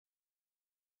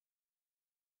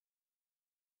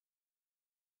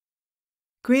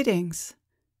Greetings.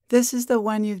 This is the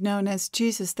one you've known as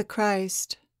Jesus the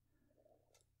Christ.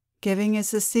 Giving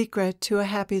is the secret to a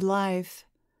happy life.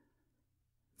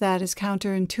 That is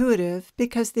counterintuitive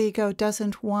because the ego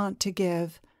doesn't want to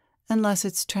give unless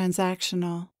it's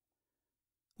transactional.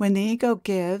 When the ego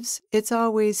gives, it's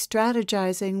always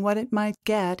strategizing what it might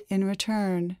get in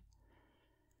return.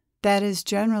 That is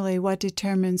generally what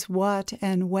determines what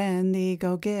and when the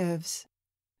ego gives.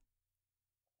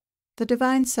 The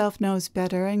Divine Self knows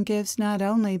better and gives not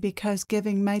only because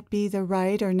giving might be the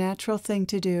right or natural thing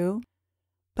to do,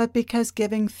 but because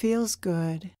giving feels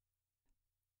good.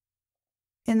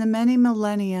 In the many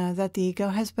millennia that the ego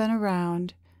has been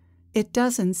around, it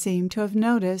doesn't seem to have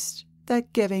noticed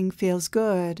that giving feels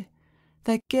good,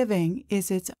 that giving is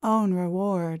its own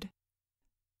reward.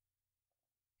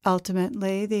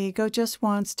 Ultimately, the ego just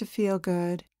wants to feel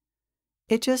good.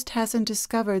 It just hasn't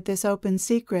discovered this open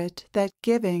secret that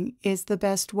giving is the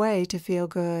best way to feel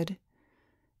good.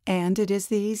 And it is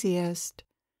the easiest,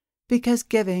 because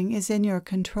giving is in your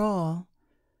control.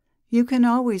 You can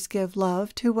always give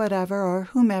love to whatever or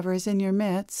whomever is in your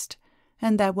midst,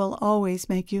 and that will always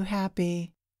make you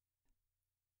happy.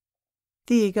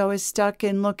 The ego is stuck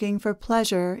in looking for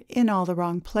pleasure in all the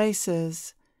wrong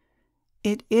places.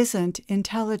 It isn't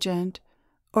intelligent,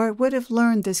 or it would have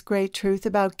learned this great truth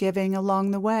about giving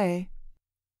along the way.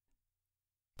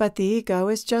 But the ego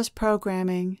is just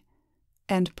programming,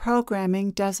 and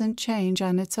programming doesn't change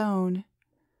on its own.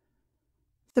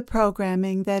 The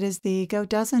programming that is the ego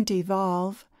doesn't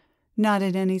evolve, not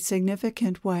in any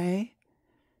significant way.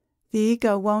 The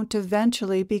ego won't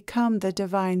eventually become the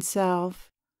Divine Self.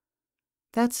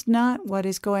 That's not what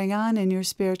is going on in your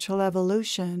spiritual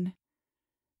evolution.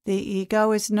 The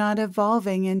ego is not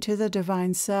evolving into the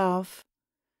Divine Self.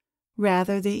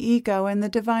 Rather, the ego and the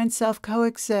Divine Self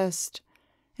coexist,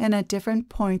 and at different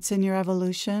points in your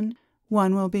evolution,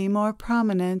 one will be more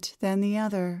prominent than the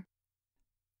other.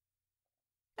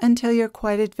 Until you're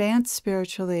quite advanced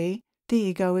spiritually, the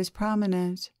ego is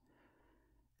prominent.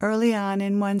 Early on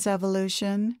in one's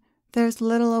evolution, there's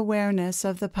little awareness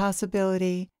of the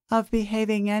possibility of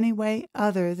behaving any way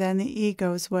other than the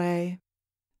ego's way.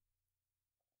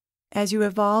 As you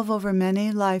evolve over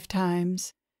many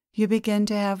lifetimes, you begin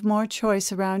to have more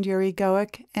choice around your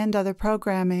egoic and other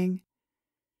programming.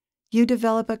 You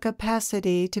develop a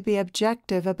capacity to be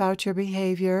objective about your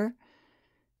behavior,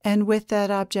 and with that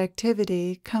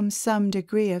objectivity comes some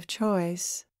degree of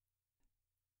choice.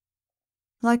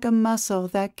 Like a muscle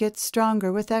that gets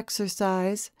stronger with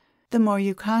exercise, the more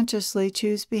you consciously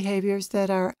choose behaviors that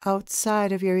are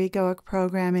outside of your egoic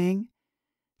programming,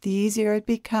 the easier it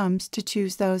becomes to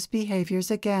choose those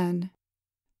behaviors again.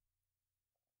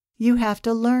 You have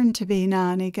to learn to be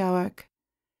non-egoic.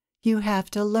 You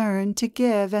have to learn to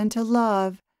give and to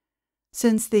love,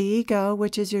 since the ego,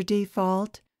 which is your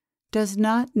default, does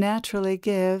not naturally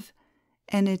give,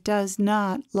 and it does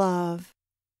not love.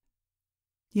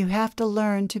 You have to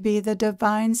learn to be the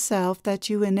Divine Self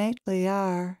that you innately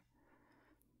are.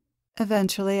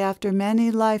 Eventually, after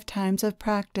many lifetimes of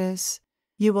practice,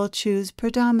 you will choose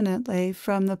predominantly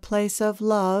from the place of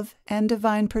love and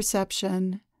divine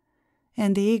perception,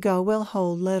 and the ego will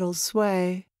hold little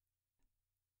sway.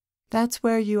 That's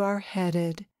where you are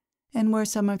headed, and where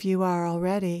some of you are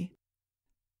already.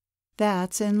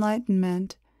 That's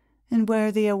enlightenment, and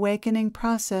where the awakening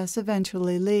process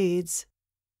eventually leads.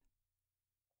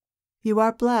 You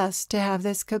are blessed to have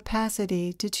this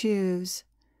capacity to choose.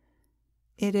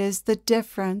 It is the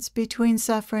difference between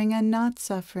suffering and not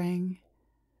suffering.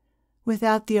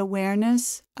 Without the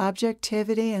awareness,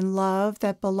 objectivity, and love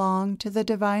that belong to the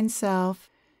Divine Self,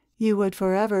 you would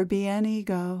forever be an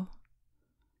ego.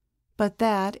 But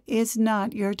that is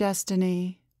not your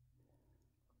destiny.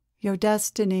 Your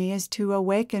destiny is to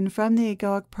awaken from the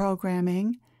egoic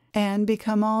programming and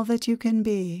become all that you can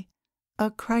be, a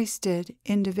Christed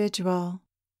individual.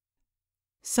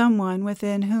 Someone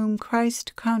within whom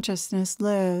Christ consciousness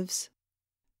lives.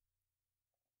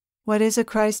 What is a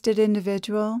Christed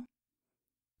individual?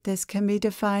 This can be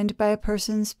defined by a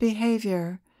person's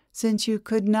behavior, since you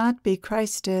could not be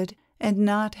Christed and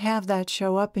not have that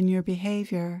show up in your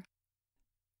behavior.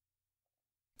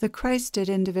 The Christed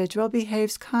individual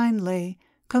behaves kindly,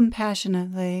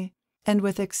 compassionately, and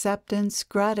with acceptance,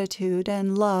 gratitude,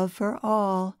 and love for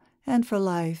all and for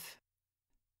life.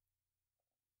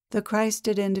 The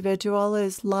Christed individual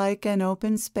is like an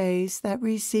open space that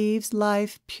receives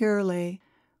life purely,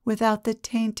 without the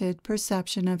tainted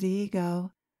perception of the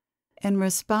ego, and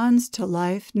responds to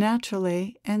life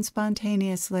naturally and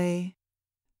spontaneously.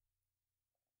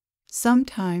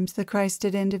 Sometimes the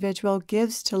Christed individual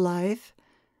gives to life,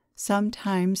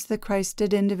 Sometimes the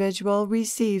Christed individual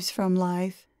receives from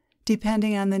life,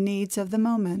 depending on the needs of the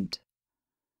moment.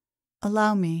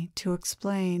 Allow me to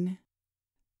explain.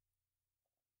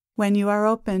 When you are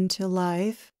open to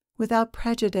life, without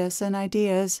prejudice and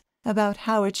ideas about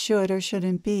how it should or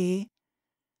shouldn't be,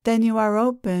 then you are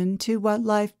open to what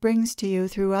life brings to you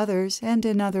through others and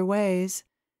in other ways,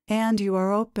 and you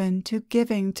are open to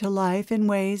giving to life in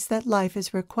ways that life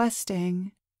is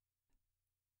requesting.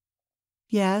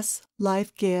 Yes,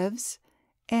 life gives,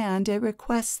 and it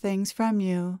requests things from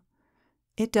you.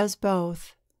 It does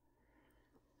both.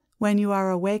 When you are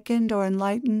awakened or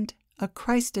enlightened, a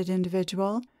Christed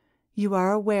individual, you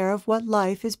are aware of what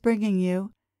life is bringing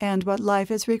you and what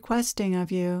life is requesting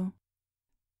of you.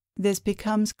 This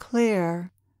becomes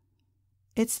clear.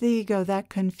 It's the ego that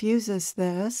confuses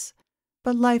this,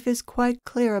 but life is quite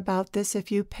clear about this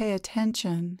if you pay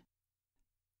attention.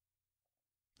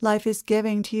 Life is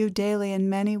giving to you daily in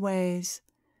many ways.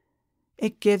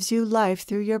 It gives you life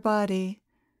through your body.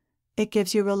 It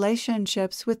gives you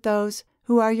relationships with those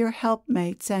who are your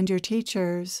helpmates and your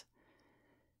teachers.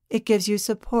 It gives you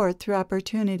support through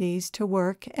opportunities to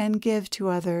work and give to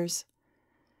others.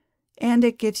 And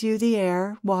it gives you the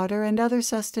air, water, and other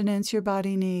sustenance your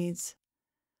body needs.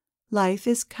 Life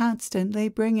is constantly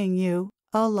bringing you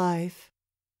a life.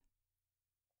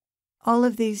 All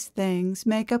of these things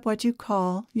make up what you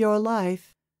call your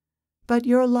life, but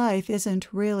your life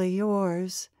isn't really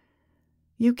yours.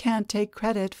 You can't take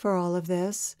credit for all of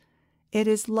this. It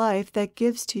is life that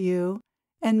gives to you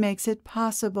and makes it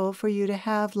possible for you to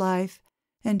have life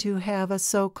and to have a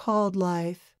so-called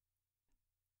life.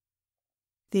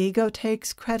 The ego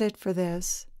takes credit for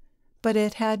this, but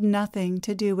it had nothing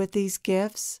to do with these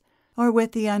gifts or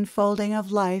with the unfolding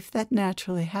of life that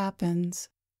naturally happens.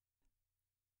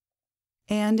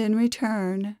 And in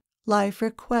return, life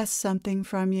requests something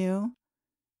from you.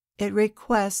 It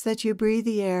requests that you breathe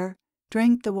the air,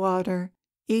 drink the water,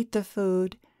 eat the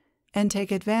food, and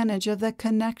take advantage of the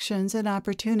connections and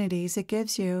opportunities it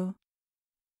gives you.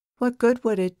 What good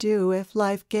would it do if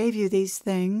life gave you these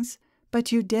things,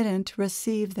 but you didn't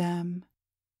receive them?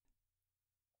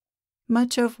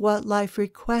 Much of what life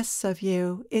requests of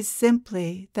you is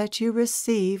simply that you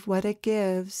receive what it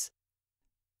gives.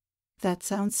 That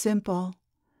sounds simple,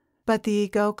 but the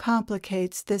ego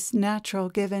complicates this natural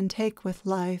give and take with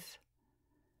life.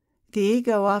 The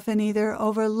ego often either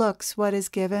overlooks what is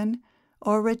given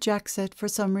or rejects it for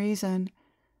some reason,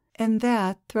 and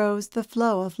that throws the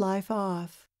flow of life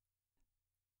off.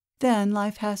 Then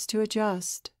life has to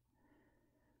adjust.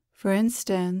 For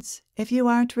instance, if you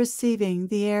aren't receiving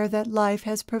the air that life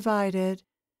has provided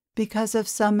because of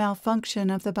some malfunction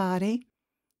of the body,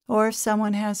 or if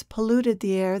someone has polluted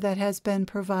the air that has been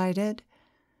provided,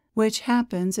 which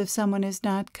happens if someone is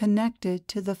not connected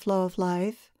to the flow of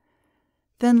life,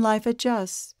 then life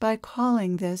adjusts by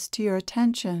calling this to your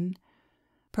attention,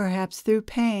 perhaps through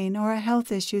pain or a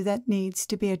health issue that needs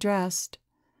to be addressed.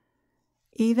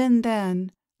 Even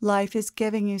then, life is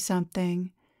giving you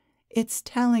something. It's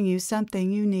telling you something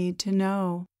you need to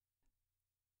know.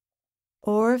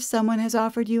 Or if someone has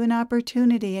offered you an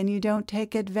opportunity and you don't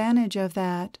take advantage of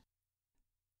that,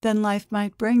 then life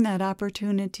might bring that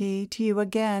opportunity to you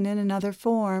again in another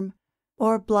form,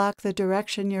 or block the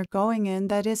direction you're going in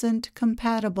that isn't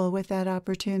compatible with that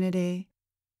opportunity.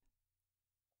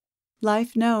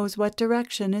 Life knows what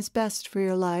direction is best for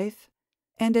your life,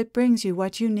 and it brings you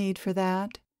what you need for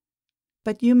that.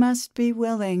 But you must be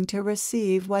willing to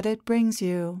receive what it brings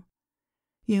you.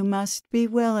 You must be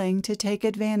willing to take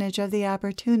advantage of the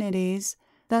opportunities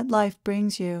that life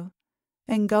brings you,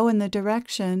 and go in the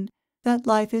direction that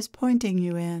life is pointing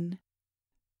you in.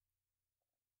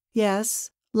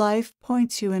 Yes, life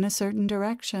points you in a certain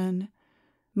direction,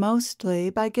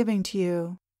 mostly by giving to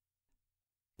you.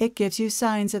 It gives you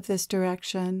signs of this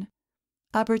direction,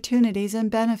 opportunities and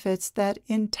benefits that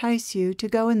entice you to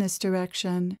go in this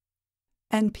direction,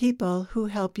 and people who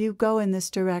help you go in this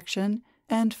direction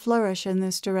and flourish in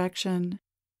this direction.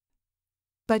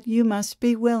 But you must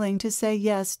be willing to say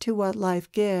yes to what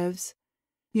life gives.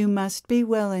 You must be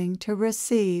willing to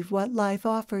receive what life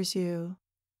offers you.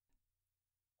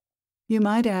 You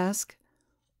might ask,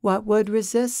 what would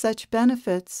resist such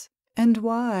benefits, and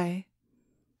why?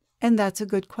 And that's a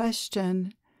good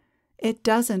question. It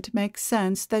doesn't make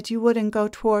sense that you wouldn't go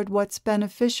toward what's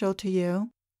beneficial to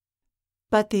you.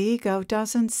 But the ego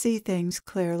doesn't see things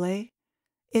clearly.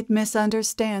 It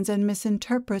misunderstands and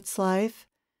misinterprets life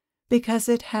because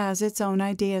it has its own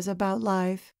ideas about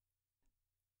life.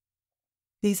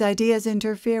 These ideas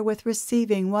interfere with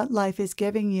receiving what life is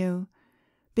giving you,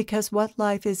 because what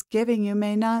life is giving you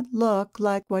may not look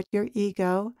like what your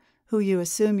ego, who you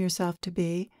assume yourself to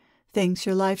be, thinks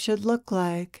your life should look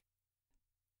like.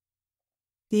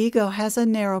 The ego has a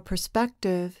narrow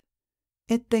perspective.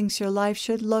 It thinks your life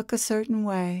should look a certain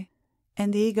way,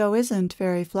 and the ego isn't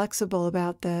very flexible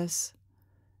about this.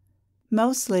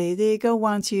 Mostly, the ego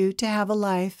wants you to have a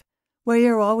life where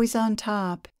you're always on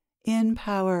top, in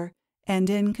power, and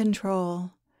in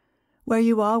control, where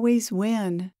you always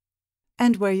win,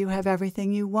 and where you have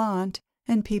everything you want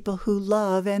and people who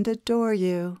love and adore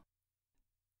you.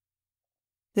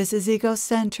 This is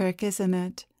egocentric, isn't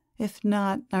it, if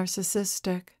not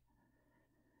narcissistic?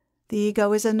 The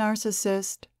ego is a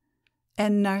narcissist,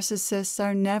 and narcissists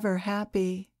are never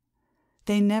happy.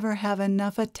 They never have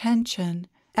enough attention,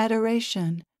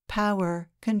 adoration, power,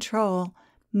 control,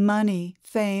 money,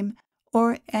 fame,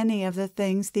 or any of the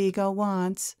things the ego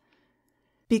wants,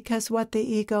 because what the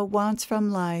ego wants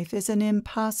from life is an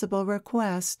impossible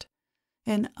request,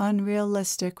 an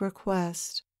unrealistic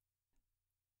request.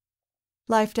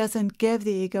 Life doesn't give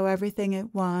the ego everything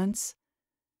it wants,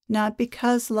 not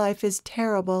because life is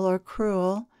terrible or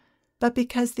cruel, but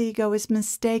because the ego is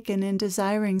mistaken in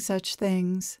desiring such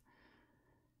things.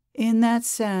 In that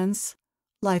sense,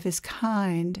 life is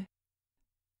kind.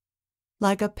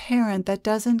 Like a parent that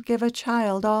doesn't give a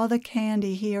child all the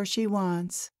candy he or she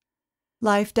wants.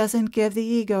 Life doesn't give the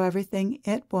ego everything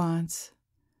it wants.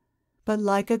 But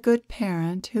like a good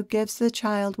parent who gives the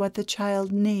child what the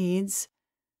child needs,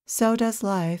 so does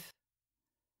life.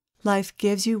 Life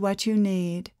gives you what you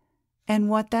need, and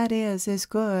what that is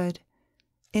good.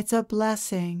 It's a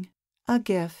blessing, a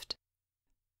gift.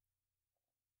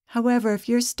 However, if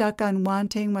you're stuck on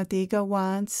wanting what the ego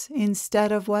wants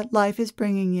instead of what life is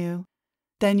bringing you,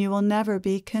 then you will never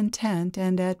be content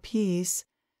and at peace.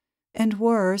 And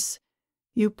worse,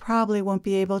 you probably won't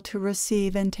be able to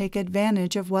receive and take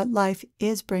advantage of what life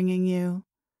is bringing you.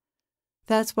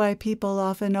 That's why people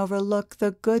often overlook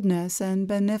the goodness and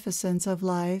beneficence of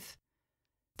life.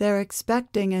 They're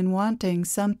expecting and wanting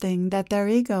something that their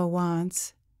ego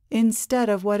wants, instead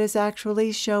of what is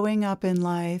actually showing up in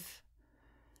life.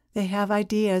 They have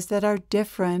ideas that are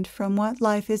different from what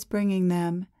life is bringing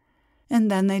them,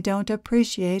 and then they don't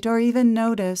appreciate or even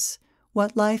notice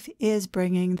what life is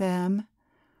bringing them.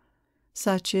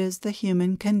 Such is the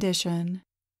human condition.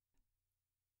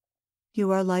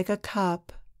 You are like a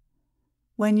cup.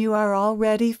 When you are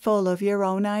already full of your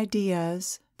own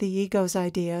ideas, the ego's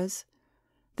ideas,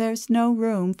 there's no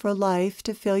room for life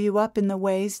to fill you up in the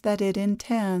ways that it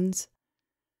intends.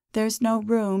 There's no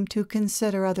room to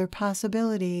consider other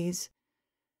possibilities.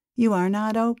 You are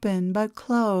not open, but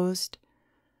closed.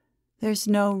 There's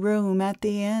no room at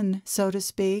the inn, so to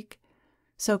speak,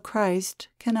 so Christ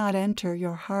cannot enter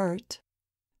your heart.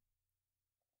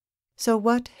 So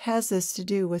what has this to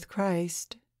do with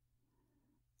Christ?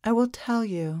 I will tell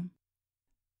you.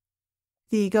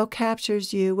 The ego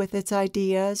captures you with its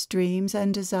ideas, dreams,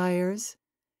 and desires,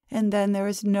 and then there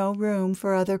is no room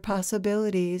for other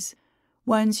possibilities,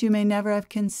 ones you may never have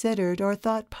considered or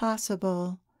thought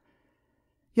possible.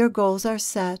 Your goals are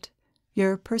set,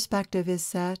 your perspective is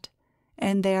set,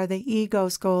 and they are the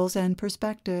ego's goals and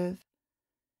perspective.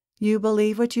 You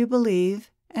believe what you believe,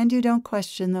 and you don't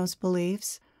question those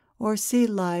beliefs, or see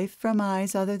life from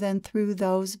eyes other than through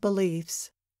those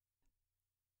beliefs.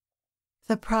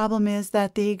 The problem is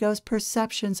that the ego's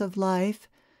perceptions of life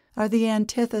are the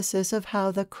antithesis of how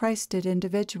the Christed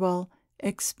individual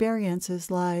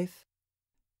experiences life.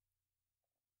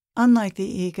 Unlike the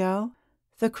ego,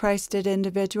 the Christed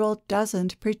individual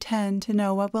doesn't pretend to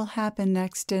know what will happen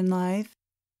next in life,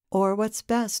 or what's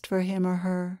best for him or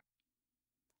her.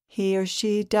 He or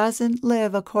she doesn't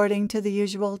live according to the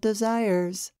usual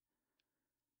desires.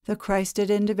 The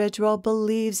Christed individual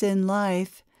believes in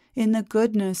life, in the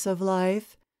goodness of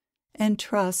life, and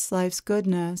trusts life's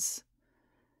goodness.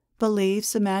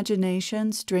 Beliefs,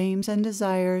 imaginations, dreams, and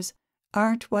desires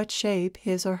aren't what shape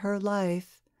his or her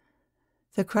life.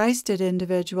 The Christed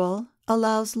individual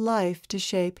allows life to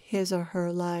shape his or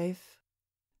her life.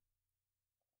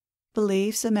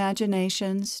 Beliefs,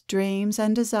 imaginations, dreams,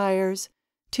 and desires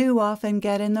too often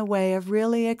get in the way of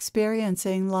really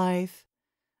experiencing life,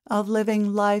 of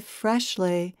living life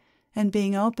freshly and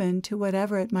being open to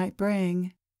whatever it might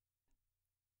bring.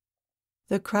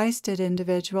 The Christed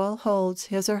individual holds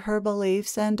his or her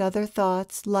beliefs and other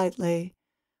thoughts lightly,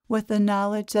 with the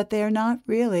knowledge that they are not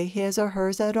really his or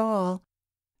hers at all,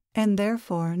 and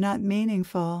therefore not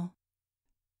meaningful.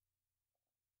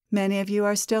 Many of you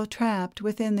are still trapped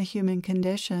within the human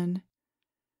condition,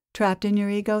 trapped in your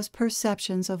ego's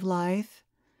perceptions of life.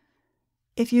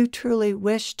 If you truly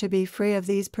wish to be free of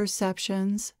these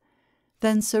perceptions,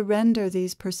 then surrender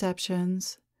these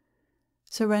perceptions.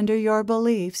 Surrender your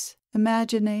beliefs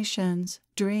imaginations,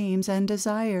 dreams, and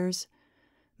desires,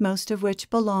 most of which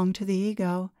belong to the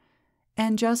ego,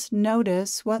 and just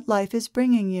notice what life is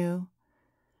bringing you.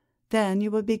 Then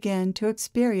you will begin to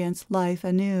experience life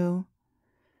anew.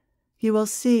 You will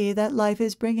see that life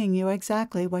is bringing you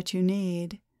exactly what you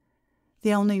need.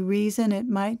 The only reason it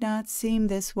might not seem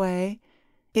this way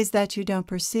is that you don't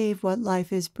perceive what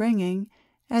life is bringing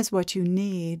as what you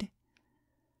need.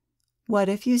 What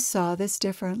if you saw this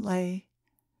differently?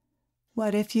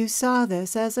 What if you saw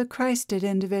this as a Christed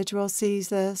individual sees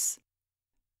this?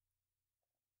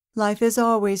 Life is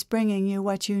always bringing you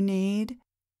what you need,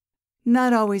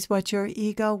 not always what your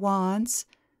ego wants,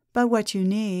 but what you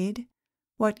need,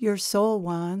 what your soul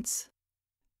wants.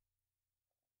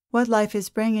 What life is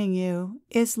bringing you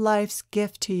is life's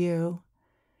gift to you.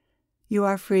 You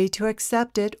are free to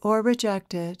accept it or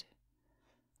reject it.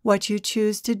 What you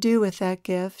choose to do with that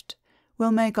gift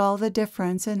will make all the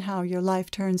difference in how your life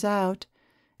turns out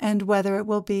and whether it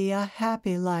will be a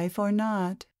happy life or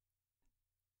not.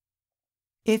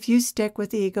 If you stick with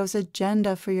the ego's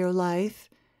agenda for your life,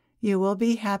 you will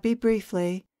be happy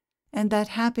briefly, and that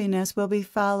happiness will be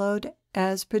followed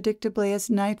as predictably as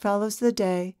night follows the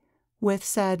day, with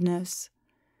sadness.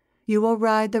 You will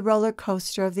ride the roller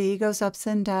coaster of the ego's ups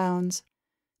and downs,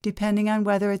 depending on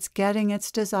whether it's getting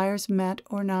its desires met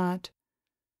or not.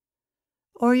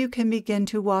 Or you can begin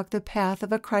to walk the path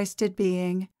of a Christed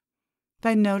being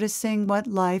by noticing what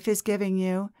life is giving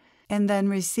you, and then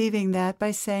receiving that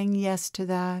by saying yes to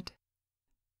that.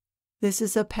 This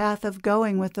is a path of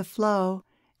going with the flow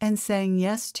and saying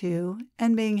yes to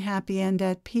and being happy and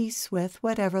at peace with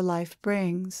whatever life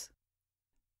brings.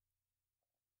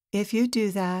 If you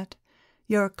do that,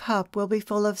 your cup will be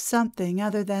full of something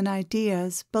other than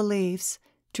ideas, beliefs,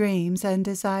 dreams, and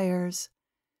desires.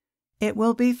 It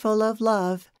will be full of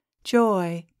love,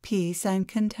 joy, peace, and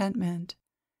contentment,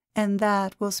 and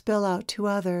that will spill out to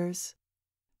others.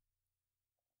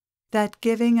 That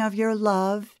giving of your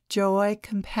love, joy,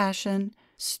 compassion,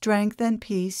 strength, and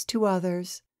peace to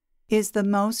others is the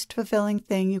most fulfilling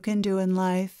thing you can do in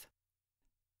life.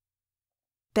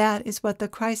 That is what the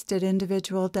Christed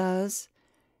individual does.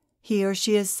 He or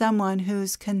she is someone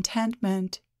whose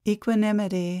contentment,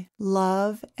 equanimity,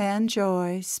 love, and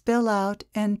joy spill out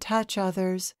and touch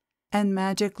others and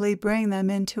magically bring them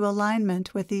into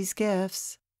alignment with these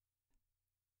gifts.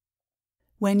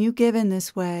 When you give in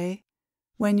this way,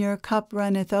 when your cup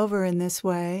runneth over in this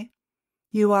way,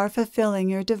 you are fulfilling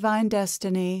your divine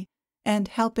destiny and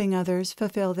helping others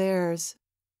fulfill theirs.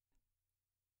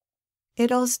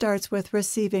 It all starts with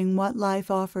receiving what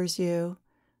life offers you,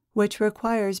 which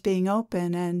requires being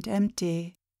open and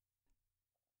empty.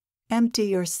 Empty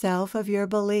yourself of your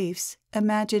beliefs,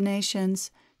 imaginations,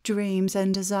 dreams,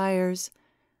 and desires,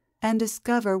 and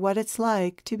discover what it's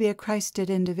like to be a Christed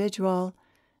individual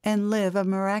and live a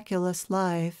miraculous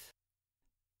life.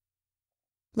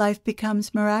 Life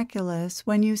becomes miraculous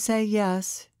when you say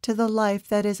yes to the life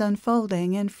that is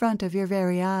unfolding in front of your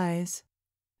very eyes.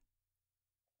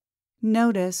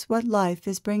 Notice what life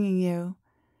is bringing you,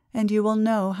 and you will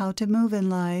know how to move in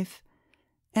life,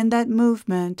 and that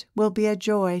movement will be a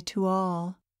joy to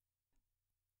all.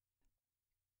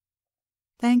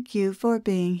 Thank you for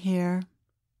being here.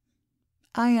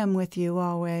 I am with you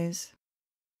always.